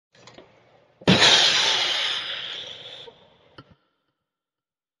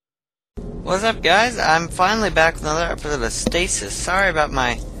What's up, guys? I'm finally back with another episode of Stasis. Sorry about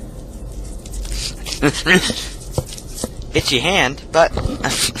my itchy hand, but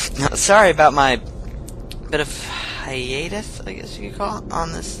sorry about my bit of hiatus, I guess you could call it,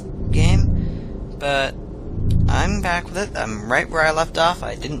 on this game. But I'm back with it. I'm right where I left off.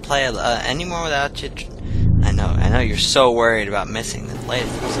 I didn't play anymore without you. I know you're so worried about missing the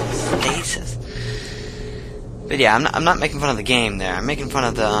latest episode of Stasis. But yeah, I'm not making fun of the game there. I'm making fun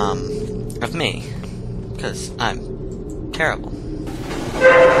of the of me, because I'm terrible.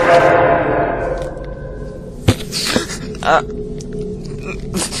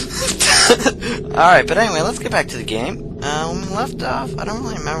 Alright, but anyway, let's get back to the game. When we left off, I don't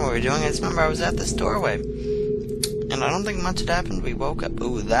really remember what we were doing. I just remember I was at this doorway, and I don't think much had happened. We woke up.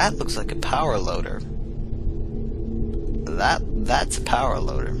 Ooh, that looks like a power loader. That's a power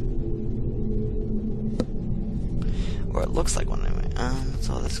loader. Or it looks like one anyway. What's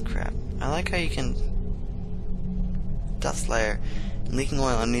all this crap? I like how you can dust layer and leaking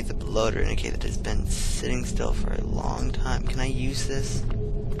oil underneath the loader indicate that it's been sitting still for a long time. Can I use this?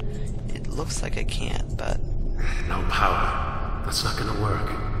 It looks like I can't, but no power. That's not gonna work.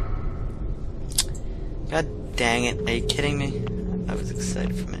 God dang it! Are you kidding me? I was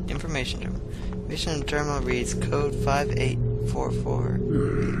excited for a minute. Information terminal. Information terminal reads code 5844.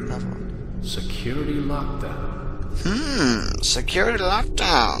 Level. Security lockdown. Security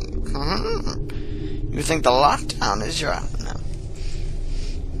lockdown. You think the lockdown is your... No.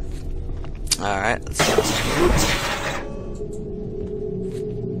 Alright, let's see what's here.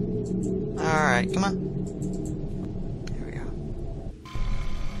 Alright, come on. Here we go.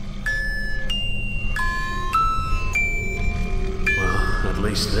 Well, at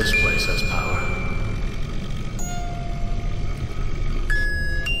least this place has power.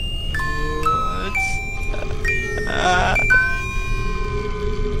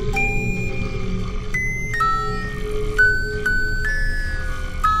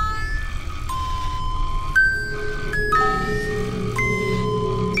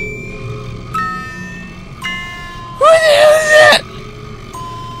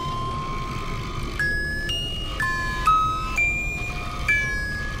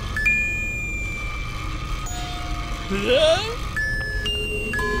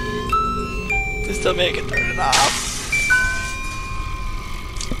 Please don't make it turn it off.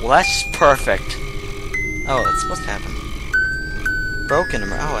 Well, that's perfect. Oh, that's supposed to happen. Broken.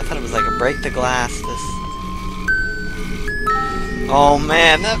 Oh, I thought it was like a break the glass. This. Oh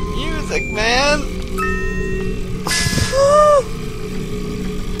man, that music, man.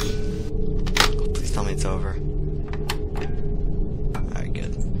 Please tell me it's over. Alright,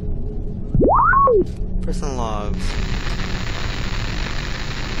 good. Personal logs.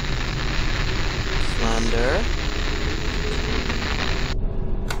 Slender.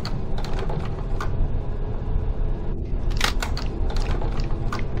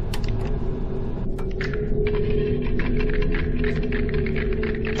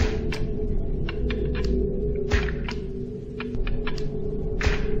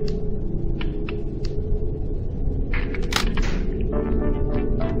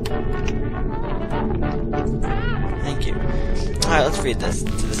 Thank you. Alright, let's read this to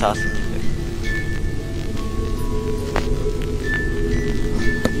this house.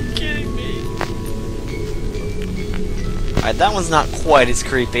 Alright, that one's not quite as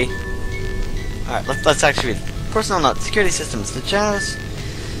creepy. Alright, let's actually read. Personal note, security systems. The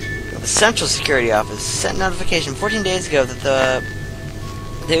Central Security Office sent notification 14 days ago that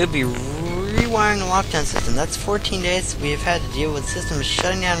they would be rewiring the lockdown system. That's 14 days we have had to deal with systems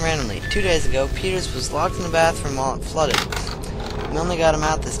shutting down randomly. 2 days ago, Peters was locked in the bathroom while it flooded. We only got him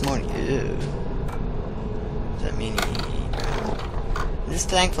out this morning. Ew. Does that mean he drowned? I'm just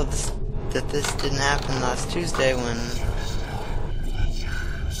thankful that this didn't happen last Tuesday when...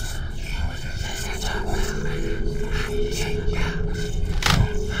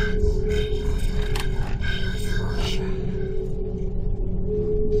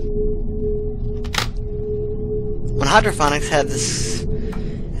 Hydroponics had this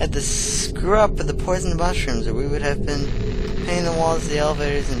screw up with the poisoned mushrooms, or we would have been painting the walls of the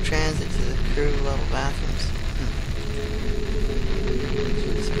elevators in transit to the crew level bathrooms.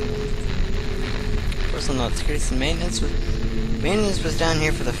 Personal note: security and maintenance was down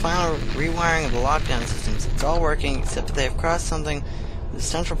here for the final rewiring of the lockdown systems. It's all working, except that they have crossed something with the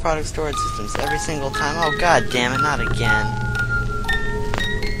central product storage systems every single time. Oh god damn it! Not again.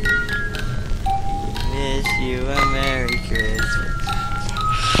 Wish you a Merry Christmas.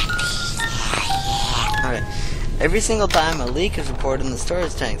 Alright. Every single time a leak is reported in the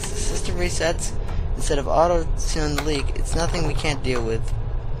storage tanks, the system resets instead of auto-tune the leak. It's nothing we can't deal with.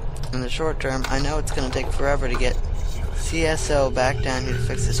 in the short term. I know it's gonna take forever to get CSO back down here to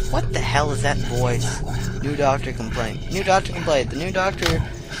fix this. What the hell is that voice? New doctor complaint. New doctor complaint. The new doctor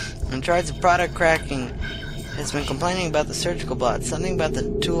in charge of product cracking has been complaining about the surgical blot. Something about the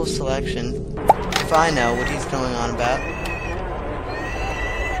tool selection. If I know what he's going on about.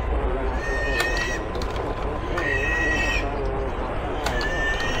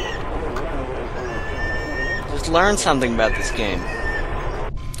 Just learn something about this game.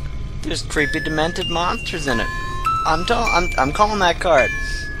 There's creepy, demented monsters in it. I'm calling that card.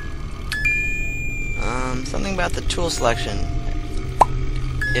 Something about the tool selection.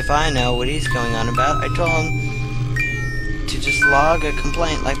 If I know what he's going on about, I told him to just log a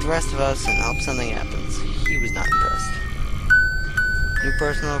complaint like the rest of us and hope something happens. He was not impressed. New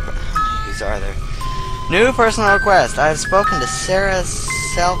personal request. How many of these are there? New personal request. I have spoken to Sarah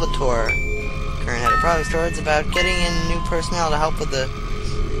Salvatore, current head of product storage, about getting in new personnel to help with the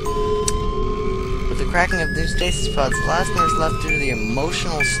cracking of new stasis pods. The last nurse left due to the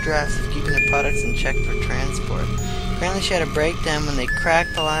emotional stress of keeping the products in check for transport. Apparently she had a breakdown when they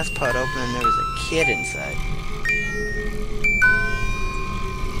cracked the last pod open and there was a kid inside.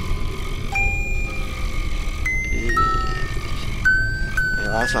 Okay,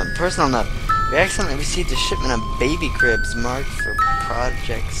 last one. Personal note. We accidentally received a shipment of baby cribs marked for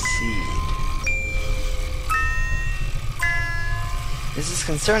Project Seed. This is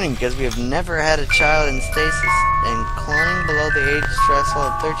concerning because we have never had a child in stasis, and cloning below the age threshold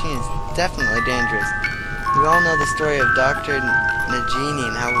of 13 is definitely dangerous. We all know the story of Dr. Nagini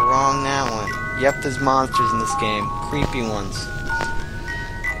and how wrong that went. Yep, there's monsters in this game. Creepy ones.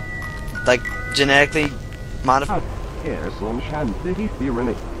 Like, genetically modified.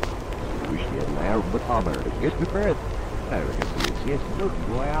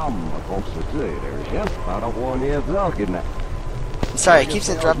 I'm sorry, it keeps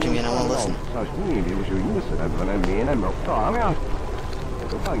interrupting me and I won't listen.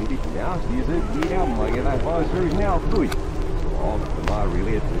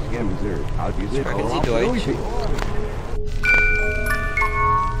 Sprechen Sie Deutsch? He's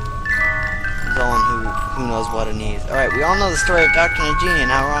all on who knows what it needs. Alright, we all know the story of Dr. Nagini and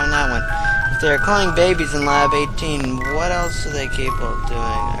how wrong that went. If they are cloning babies in Lab 18, what else are they capable of doing?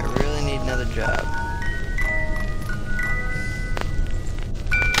 I really need another job.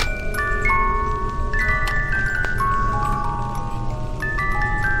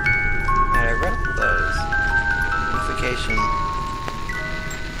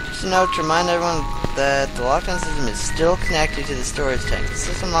 Just a note to remind everyone that the lockdown system is still connected to the storage tank. The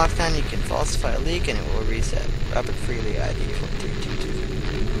system locks down, you can falsify a leak and it will reset. Robert Freely, ID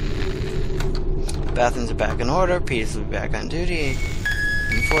 4322. Bathrooms are back in order. Peters will be back on duty.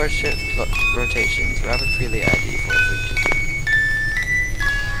 In 4 shift rotations. Robert Freely, ID 4322.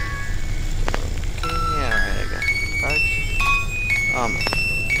 Okay, yeah, alright, I got it. Oh my.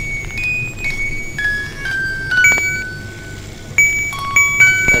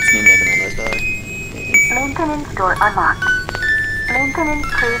 That's me making that noise, by the way. Maintenance door unlocked. Maintenance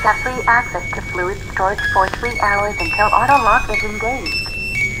crews have free access to fluid storage for 3 hours until auto lock is engaged.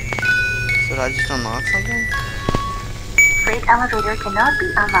 So did I just unlock something? Freight elevator cannot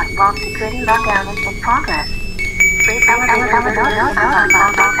be unlocked while security lockdown is in progress. Freight elevator cannot be unlocked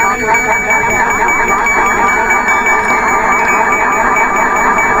while security progress.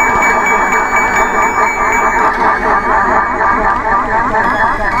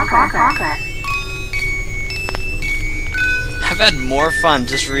 I've had more fun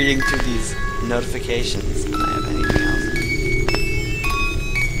just reading through these notifications than I have anything else.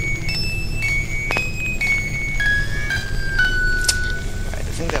 Alright,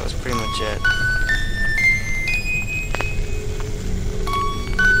 I think that was pretty much it.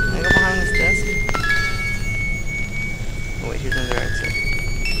 Can I go behind this desk? Oh wait, here's another exit.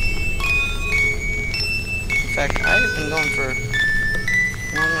 In fact, I have been going for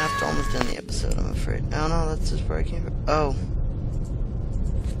long enough to almost end the episode, I'm afraid. Oh no, that's just where I came from. Oh.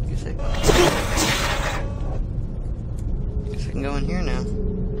 Guess I can go in here now.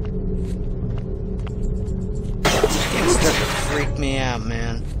 This game's starting to freak me out,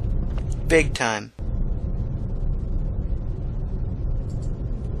 man. Big time.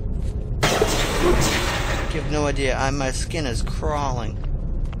 You have no idea. My skin is crawling.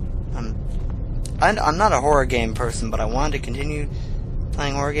 I'm not a horror game person, but I wanted to continue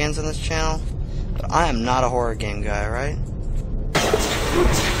playing horror games on this channel. But I am not a horror game guy, right?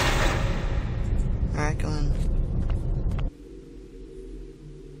 Alright, go in.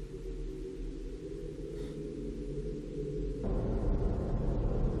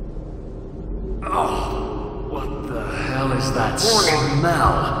 Oh, what the hell is is that Warning.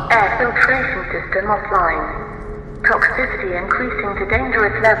 smell? Air filtration system offline. Toxicity increasing to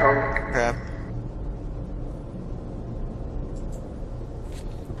dangerous levels. Crap.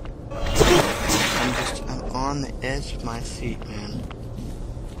 I'm on the edge of my seat, man.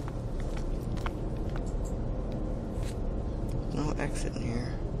 No exit in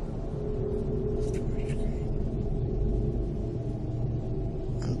here.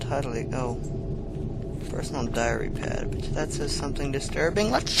 Untitled. Oh. Personal diary pad. But that says something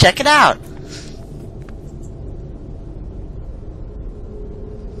disturbing. Let's check it out!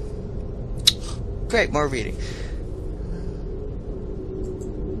 Great, more reading.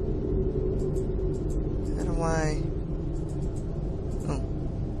 How do I... Oh.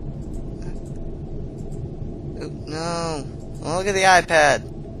 Oh, no. Oh, look at the iPad.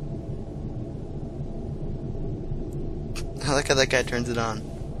 I like how that guy turns it on.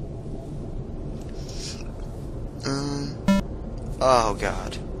 Oh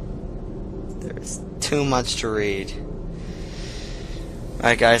god. There's too much to read.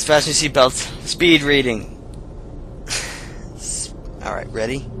 Alright guys, fasten your seatbelts. Speed reading. Alright,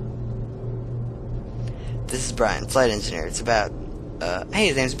 ready? This is Brian, flight engineer. It's about, hey,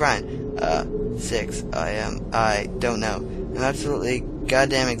 his name's Brian. 6. I don't know. I'm absolutely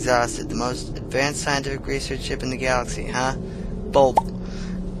goddamn exhausted. The most advanced scientific research ship in the galaxy, huh? Bulb.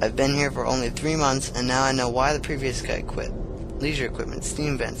 I've been here for only 3 months, and now I know why the previous guy quit. Leisure equipment,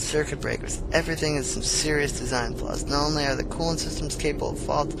 steam vents, circuit breakers, everything has some serious design flaws. Not only are the coolant systems capable of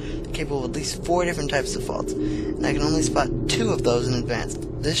faults, they're capable of at least 4 different types of faults, and I can only spot 2 of those in advance.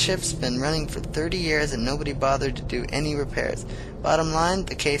 This ship's been running for 30 years and nobody bothered to do any repairs. Bottom line,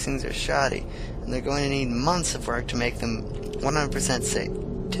 the casings are shoddy, and they're going to need months of work to make them 100% safe.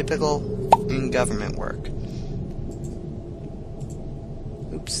 Typical in government work.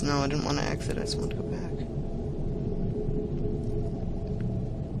 Oops, no, I didn't want to exit, I just want to go back.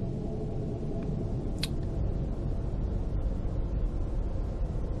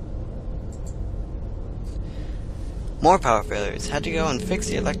 More power failures. Had to go and fix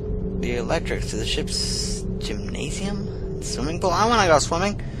the electrics to the ship's gymnasium? Swimming pool? I want to go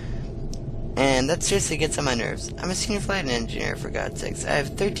swimming. And that seriously gets on my nerves. I'm a senior flight engineer, for God's sakes. I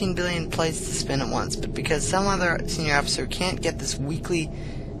have 13 billion plates to spin at once, but because some other senior officer can't get his weekly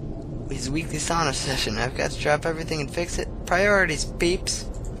sauna session, I've got to drop everything and fix it. Priorities, peeps.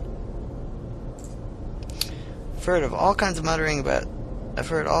 I've heard all kinds of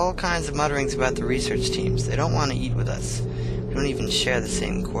mutterings about the research teams. They don't want to eat with us. We don't even share the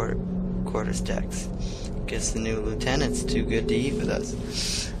same quarters decks. Guess the new lieutenant's too good to eat with us.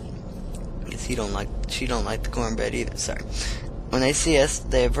 Guess she don't like the cornbread either. Sorry. When they see us,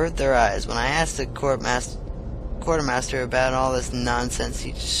 they avert their eyes. When I asked the quartermaster about all this nonsense,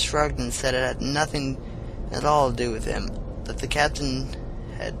 he just shrugged and said it had nothing at all to do with him. That the captain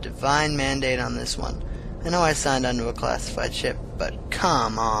had divine mandate on this one. I know I signed onto a classified ship, but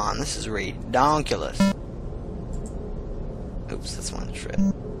come on, this is redonkulous. Oops, that's one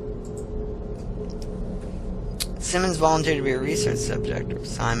shred. Simmons volunteered to be a research subject, or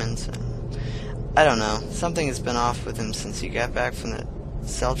Simons. I don't know. Something has been off with him since he got back from the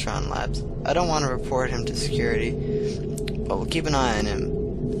Celtron labs. I don't want to report him to security, but we'll keep an eye on him.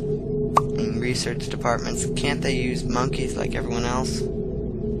 In research departments, can't they use monkeys like everyone else?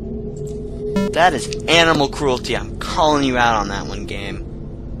 That is animal cruelty. I'm calling you out on that one, game.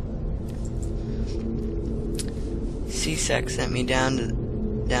 CSEC sent me down to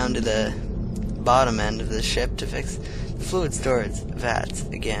the bottom end of the ship to fix the fluid storage vats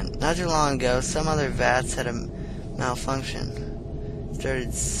again. Not too long ago, some other vats had a malfunction.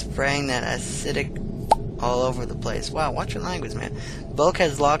 Started spraying that acidic all over the place. Wow, watch your language, man.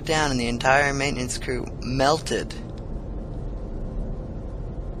 Bulkheads locked down and the entire maintenance crew melted.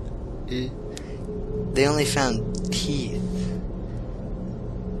 They only found teeth.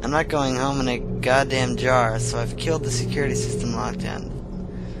 I'm not going home in a goddamn jar, so I've killed the security system lockdown.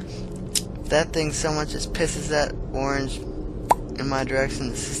 If that thing so much as pisses that orange in my direction,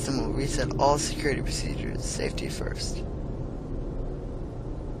 the system will reset all security procedures. Safety first.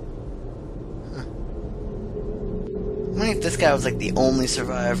 Huh. I wonder if this guy was like the only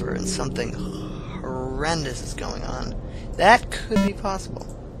survivor and something horrendous is going on. That could be possible.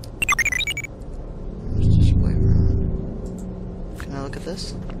 Can I look at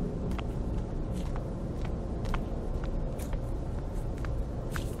this?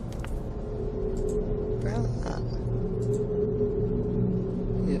 Apparently not.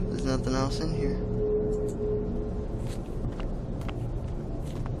 Yep, there's nothing else in here.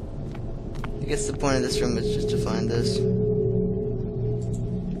 I guess the point of this room is just to find this.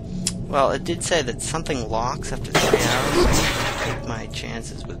 Well, it did say that something locks after 3 hours. I take my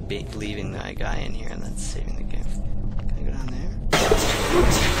chances with leaving that guy in here and then saving the game. Can I go down there?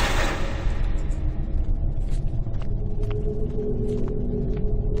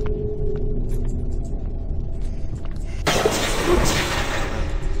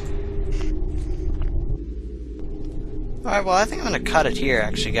 Alright, well, I think I'm gonna cut it here,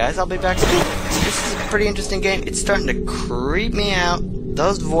 actually, guys. I'll be back. This is a pretty interesting game. It's starting to creep me out.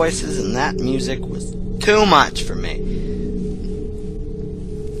 Those voices and that music was too much for me.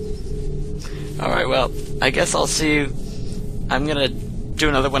 Alright, well, I guess I'll see you. I'm gonna do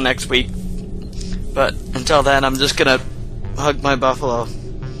another one next week. But until then, I'm just gonna hug my buffalo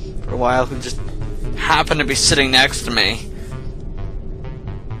for a while, who just happened to be sitting next to me.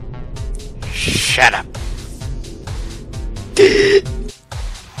 Shut up.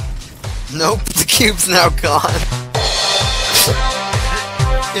 Nope, the cube's now gone.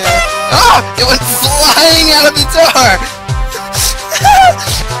 Yeah. Oh! It went flying out of the door!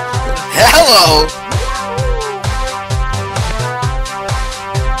 Hello!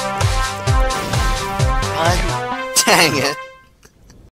 Dang it.